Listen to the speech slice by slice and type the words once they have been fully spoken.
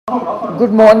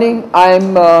Good morning.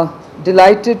 I'm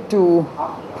delighted to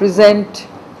present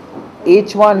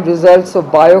H1 results of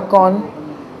Biocon,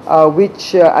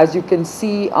 which, as you can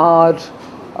see, are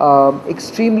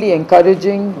extremely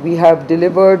encouraging. We have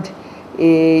delivered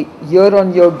a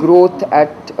year-on-year growth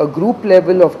at a group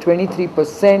level of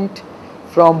 23%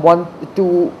 from one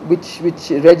to which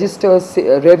registers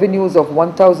revenues of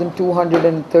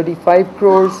 1,235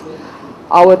 crores.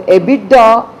 Our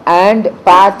EBITDA and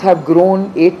PAT have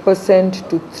grown 8%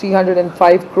 to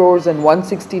 305 crores and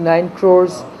 169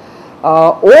 crores.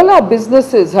 All our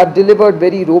businesses have delivered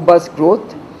very robust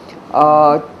growth.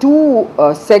 Two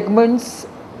segments,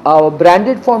 our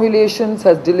branded formulations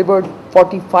has delivered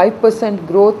 45%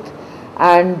 growth,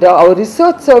 and our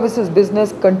research services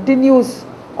business continues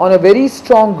on a very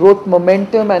strong growth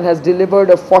momentum and has delivered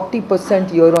a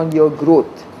 40% year-on-year growth.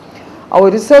 Our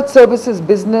research services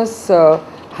business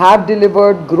have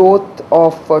delivered growth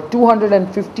of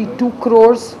 252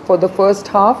 crores for the first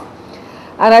half.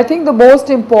 And I think the most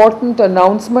important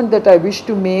announcement that I wish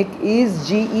to make is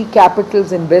GE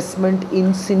Capital's investment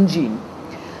in Syngene.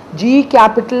 GE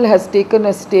Capital has taken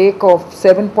a stake of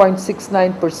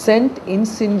 7.69% in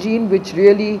Syngene, which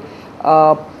really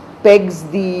pegs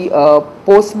the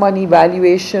post-money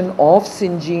valuation of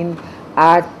Syngene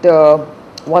at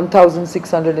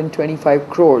 1,625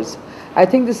 crores. I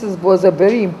think this was a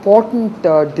very important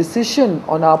decision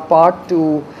on our part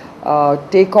to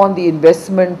take on the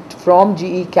investment from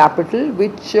GE Capital,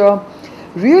 which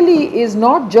really is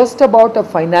not just about a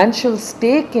financial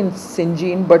stake in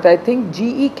Syngene, but I think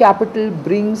GE Capital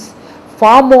brings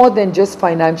far more than just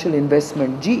financial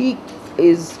investment. GE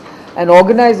is an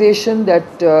organization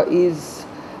that is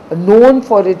known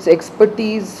for its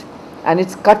expertise and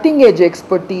its cutting-edge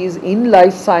expertise in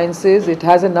life sciences. It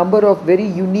has a number of very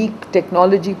unique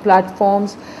technology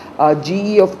platforms.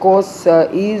 GE, of course,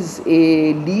 is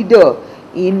a leader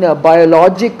in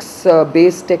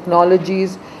biologics-based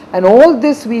technologies, and all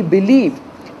this, we believe,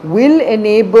 will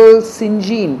enable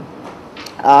Syngene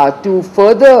to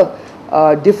further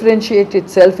differentiate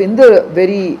itself in the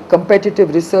very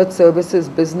competitive research services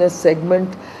business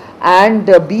segment and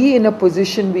be in a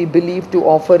position, we believe, to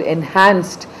offer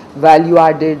enhanced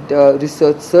value-added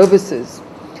research services.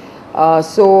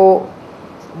 So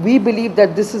we believe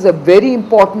that this is a very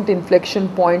important inflection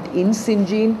point in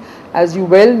Syngene. As you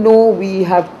well know, we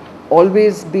have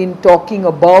always been talking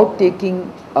about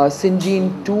taking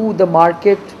Syngene to the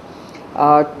market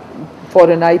for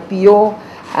an IPO,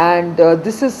 and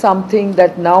this is something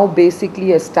that now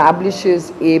basically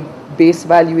establishes a base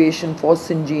valuation for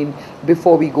Syngene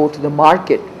before we go to the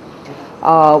market.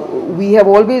 We have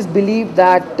always believed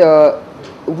that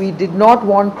we did not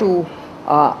want to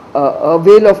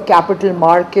avail of capital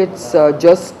markets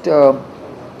just to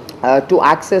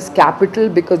access capital,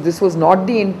 because this was not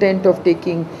the intent of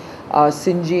taking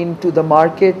Syngene to the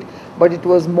market, but it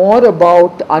was more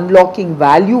about unlocking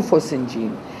value for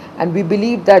Syngene. And we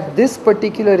believe that this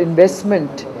particular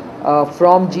investment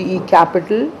from GE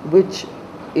Capital, which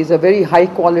is a very high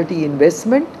quality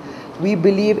investment, we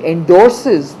believe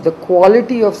endorses the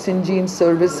quality of Syngene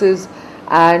services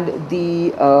and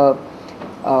the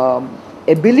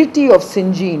ability of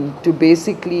Syngene to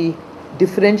basically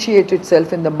differentiate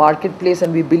itself in the marketplace.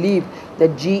 And we believe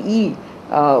that GE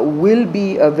will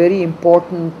be a very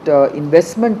important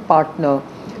investment partner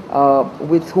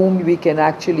with whom we can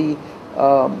actually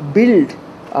build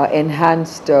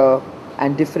enhanced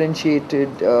and differentiated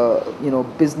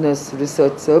business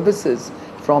research services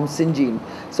from Syngene.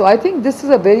 So I think this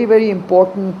is a very, very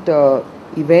important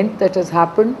event that has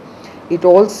happened. It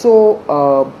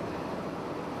also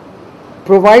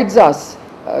provides us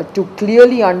to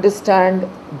clearly understand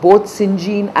both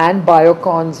Syngene and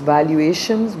Biocon's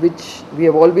valuations, which we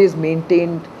have always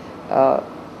maintained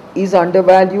is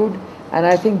undervalued. And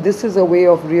I think this is a way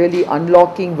of really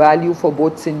unlocking value for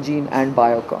both Syngene and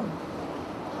Biocon.